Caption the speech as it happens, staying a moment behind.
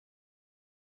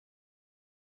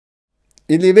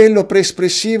Il livello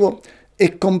preespressivo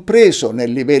è compreso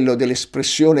nel livello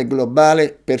dell'espressione globale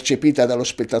percepita dallo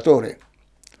spettatore.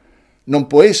 Non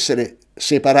può essere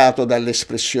separato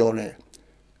dall'espressione,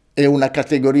 è una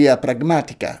categoria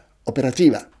pragmatica,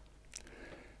 operativa.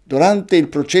 Durante il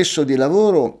processo di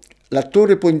lavoro,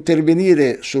 l'attore può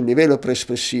intervenire sul livello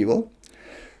preespressivo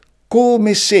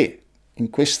come se, in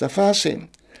questa fase,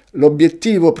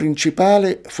 l'obiettivo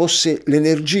principale fosse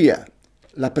l'energia,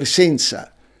 la presenza,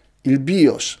 il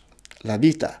bios, la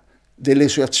vita delle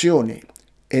sue azioni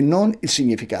e non il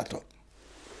significato.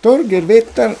 Torgeir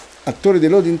Wethal, attore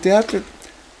dell'Odin Teatret,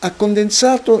 ha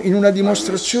condensato in una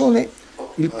dimostrazione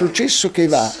il processo che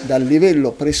va dal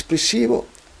livello preespressivo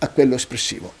a quello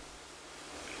espressivo.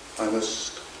 I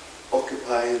must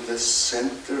occupy the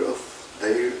center of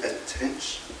their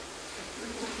attention.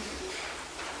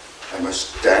 I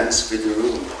must dance with the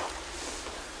room.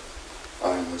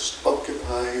 I must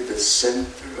occupy the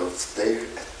center of their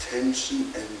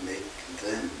attention and make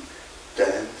them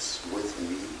dance with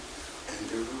me in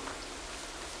the room.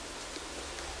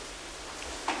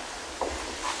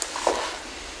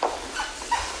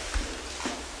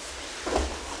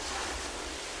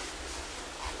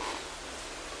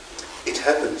 It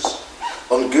happens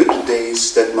on good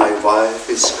days that my wife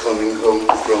is coming home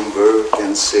from work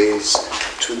and says,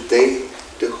 "Today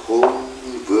the whole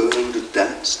world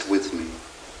danced with me."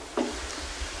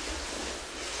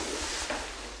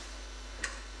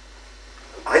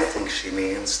 I think she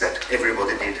means that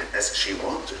everybody did as she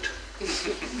wanted.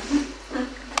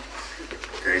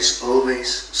 There is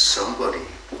always somebody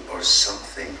or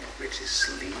something which is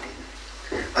leading.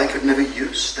 I could never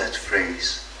use that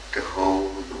phrase, "the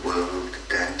whole world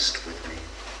danced with me."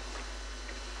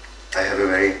 I have a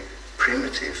very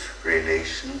primitive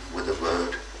relation with the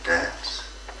word dance.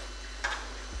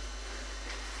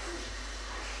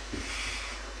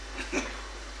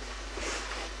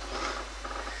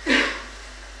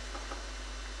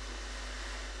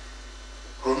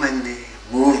 How many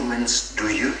movements do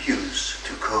you use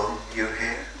to comb your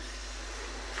hair?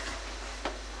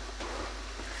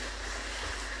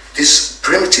 This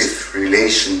primitive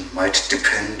relation might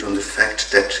depend on the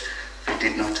fact that we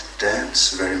did not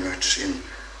dance very much in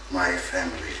my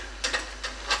family.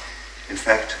 In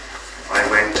fact, I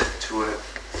went to a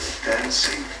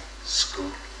dancing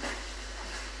school.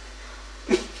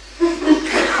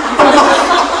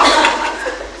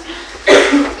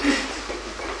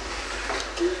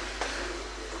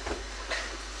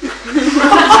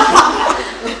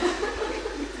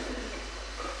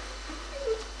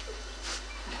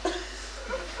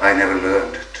 I never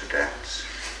learned to dance.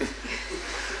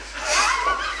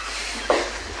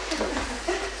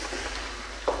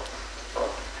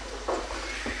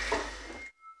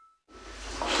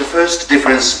 The first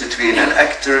difference between an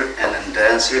actor and a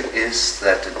dancer is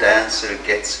that the dancer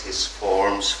gets his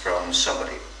forms from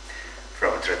somebody,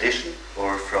 from a tradition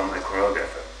or from a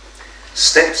choreographer.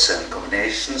 Steps and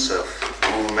combinations of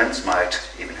movements might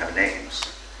even have names.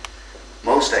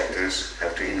 Most actors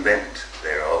have to invent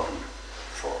their own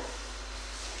form.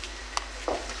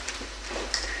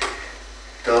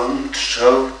 Don't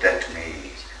shout at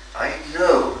me. I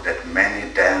know that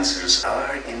many dancers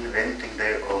are inventing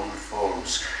their own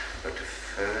forms, but the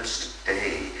first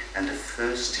day and the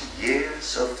first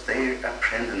years of their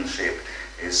apprenticeship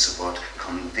is what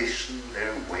condition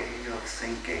their way of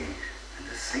thinking and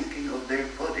the thinking of their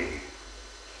body.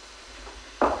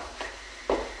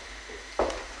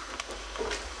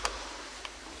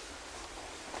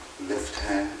 Left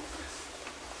hand,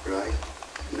 right,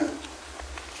 no.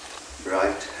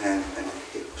 Right hand and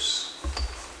hips.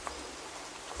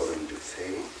 Following the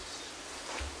face.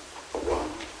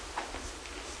 One.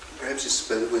 Perhaps it's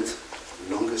better with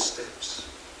longer steps.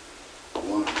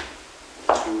 1,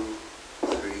 2,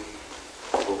 3,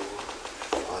 4,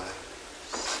 5,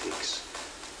 6.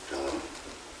 Down.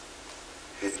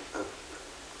 Head up,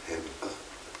 head up,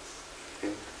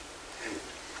 head, head.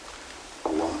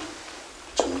 1,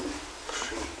 2,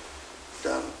 3.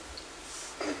 Down,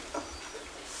 head up.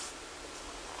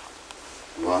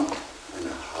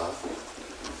 1.5.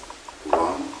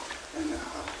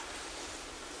 1.5.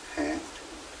 Hand,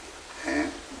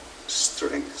 hand,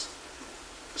 strength,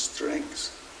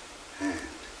 strength,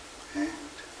 hand,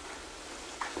 hand.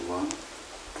 1.5.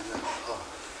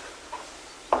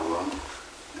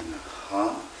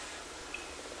 1.5.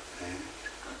 Hand,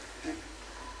 hand.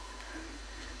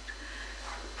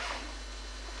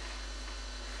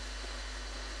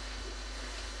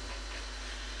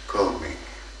 Combing.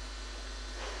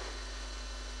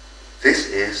 This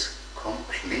is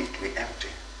completely empty.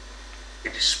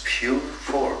 It is pure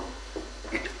form.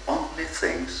 It only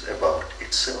thinks about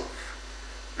itself.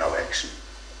 No action,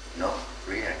 no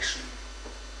reaction.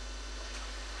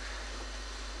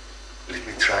 Let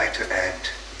me try to add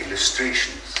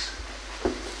illustrations.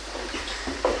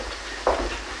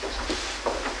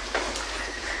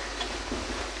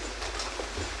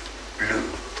 Blue.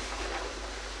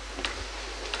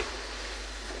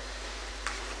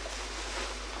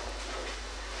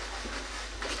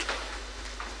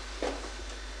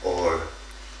 Or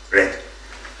red.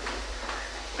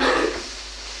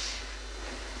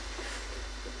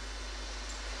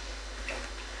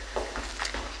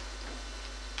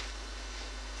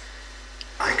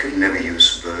 I could never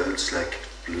use words like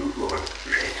blue or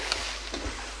red.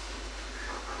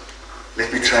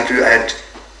 Let me try to add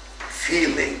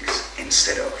feelings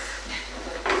instead of.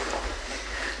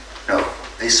 No,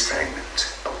 this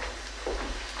fragment.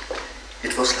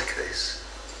 It was like this.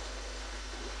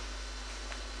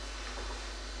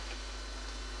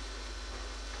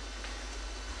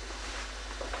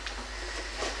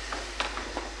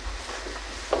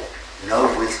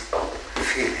 Now with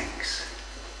feelings.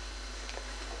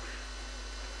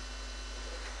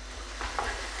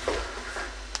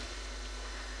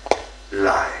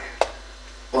 Lie,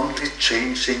 only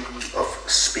changing of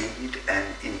speed and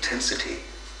intensity,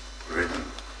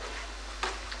 rhythm.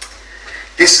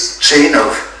 This chain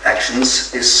of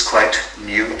actions is quite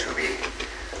new to me.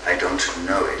 I don't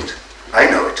know it. I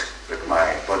know it, but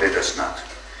my body does not.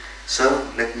 So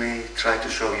let me try to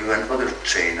show you another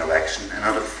chain of action,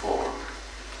 another form.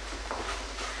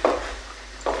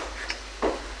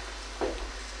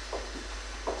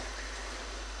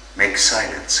 Make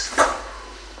silence.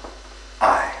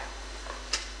 I,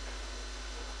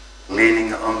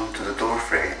 leaning onto the door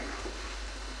frame.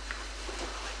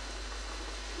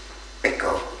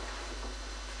 Echo.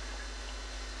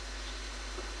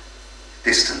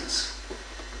 Distance.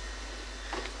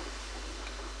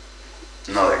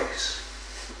 Noise.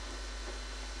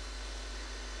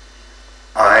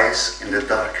 Eyes in the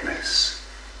darkness.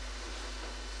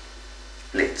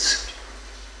 Lids.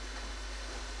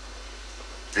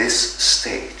 This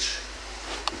stage.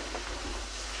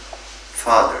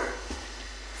 Father,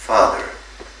 Father.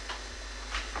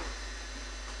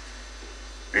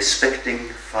 Respecting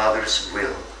Father's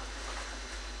will.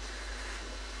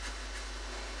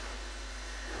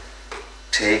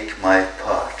 Take my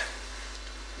part.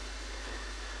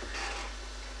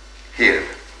 Here.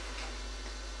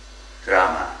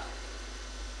 Drama.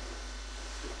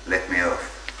 Let me off.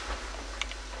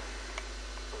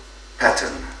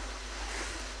 Pattern.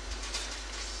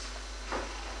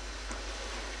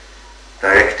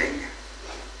 Directing.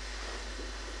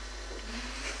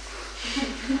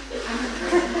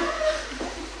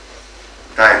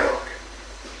 Dialogue.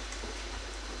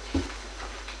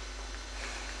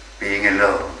 Being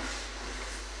alone.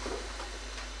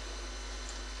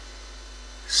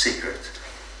 Secret.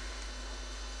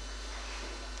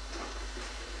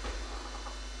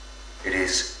 It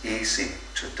is easy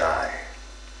to die.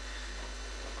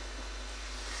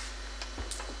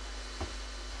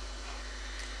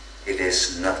 It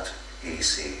is not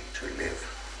easy to live.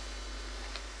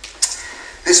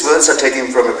 These words are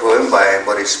taken from a poem by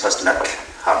Boris Pasternak,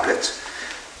 Hamlet,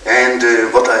 and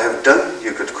what I have done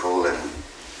you could call an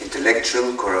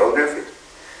intellectual choreography,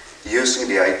 using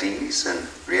the ideas and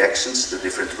reactions the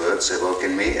different words evoke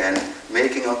in me and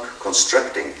making up,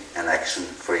 constructing an action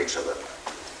for each other.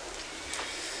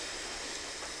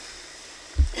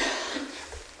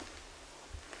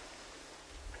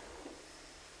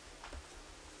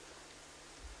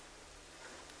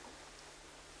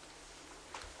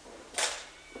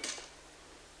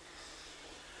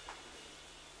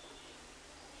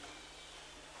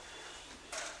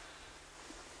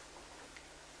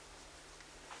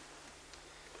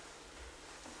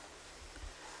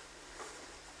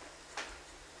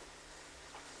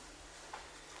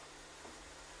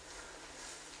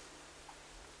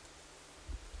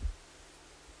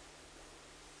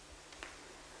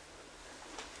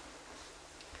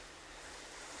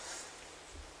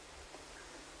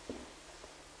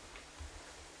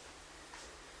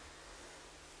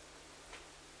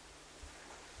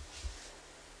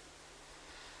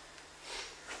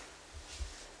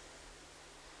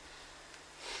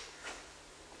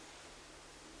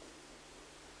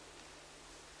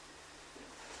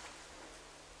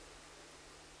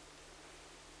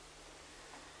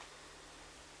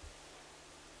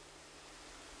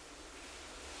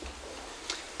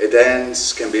 A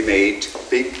dance can be made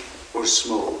big or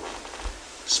small.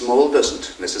 Small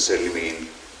doesn't necessarily mean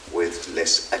with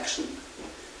less action.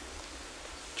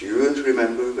 Do you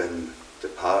remember when the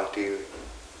party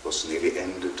was nearly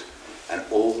ended and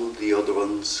all the other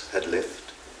ones had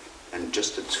left and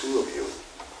just the two of you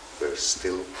were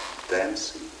still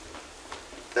dancing.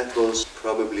 That was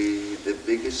probably the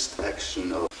biggest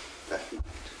action of that night.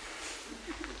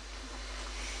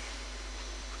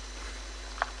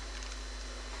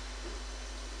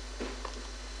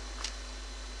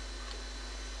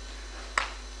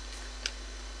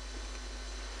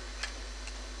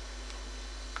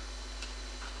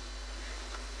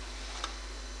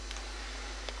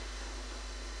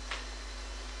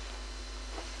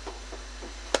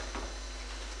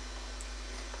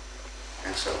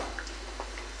 And so on.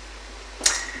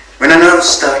 When I now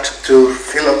start to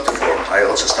fill up the form, I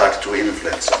also start to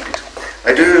influence on it.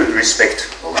 I do respect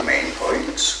all the main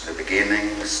points, the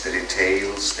beginnings, the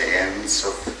details, the ends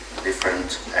of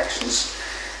different actions,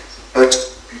 but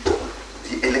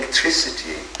the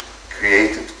electricity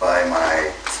created by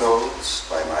my thoughts,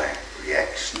 by my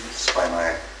reactions, by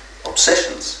my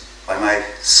obsessions, by my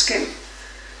skill,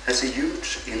 has a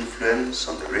huge influence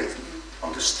on the rhythm,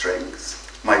 on the strength,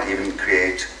 might even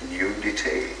create new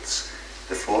details.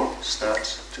 The form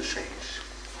starts to change.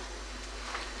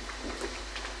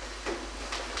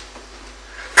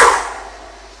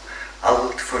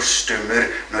 Alt forstummer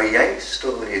når jeg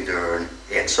står I døren,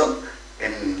 ensom,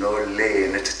 ennå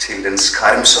lenet til dens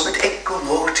karm, som et ekko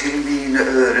når til mine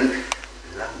øren,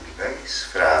 langveis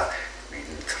fra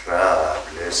min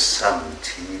travle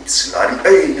samtidslarm.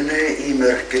 Øynene I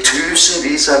mørke,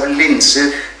 tusenvis av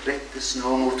linser rettes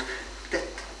nå mot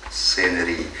dette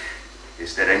sceneri.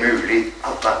 Hvis det mulig,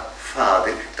 Abba,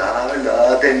 Fader, da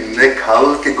la denne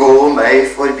kalke gå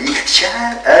meg forbi.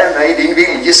 Kjær meg din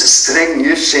viljes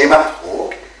strenge skjema,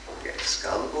 og jeg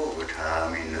skal overta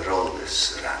min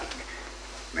rolles rang.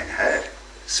 Men her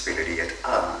spiller de et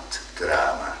annet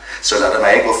drama, så la det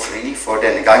meg gå fri for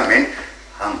denne gang, men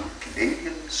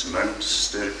handlingens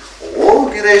mønster og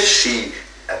regi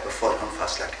på forhånd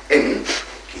fastlagt.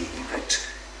 Givet,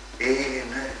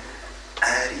 ene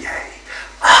jeg.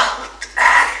 Alt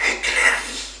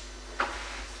hykleri.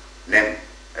 Nem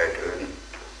døden.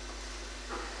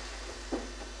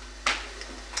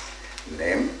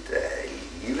 Nevnt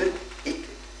livet.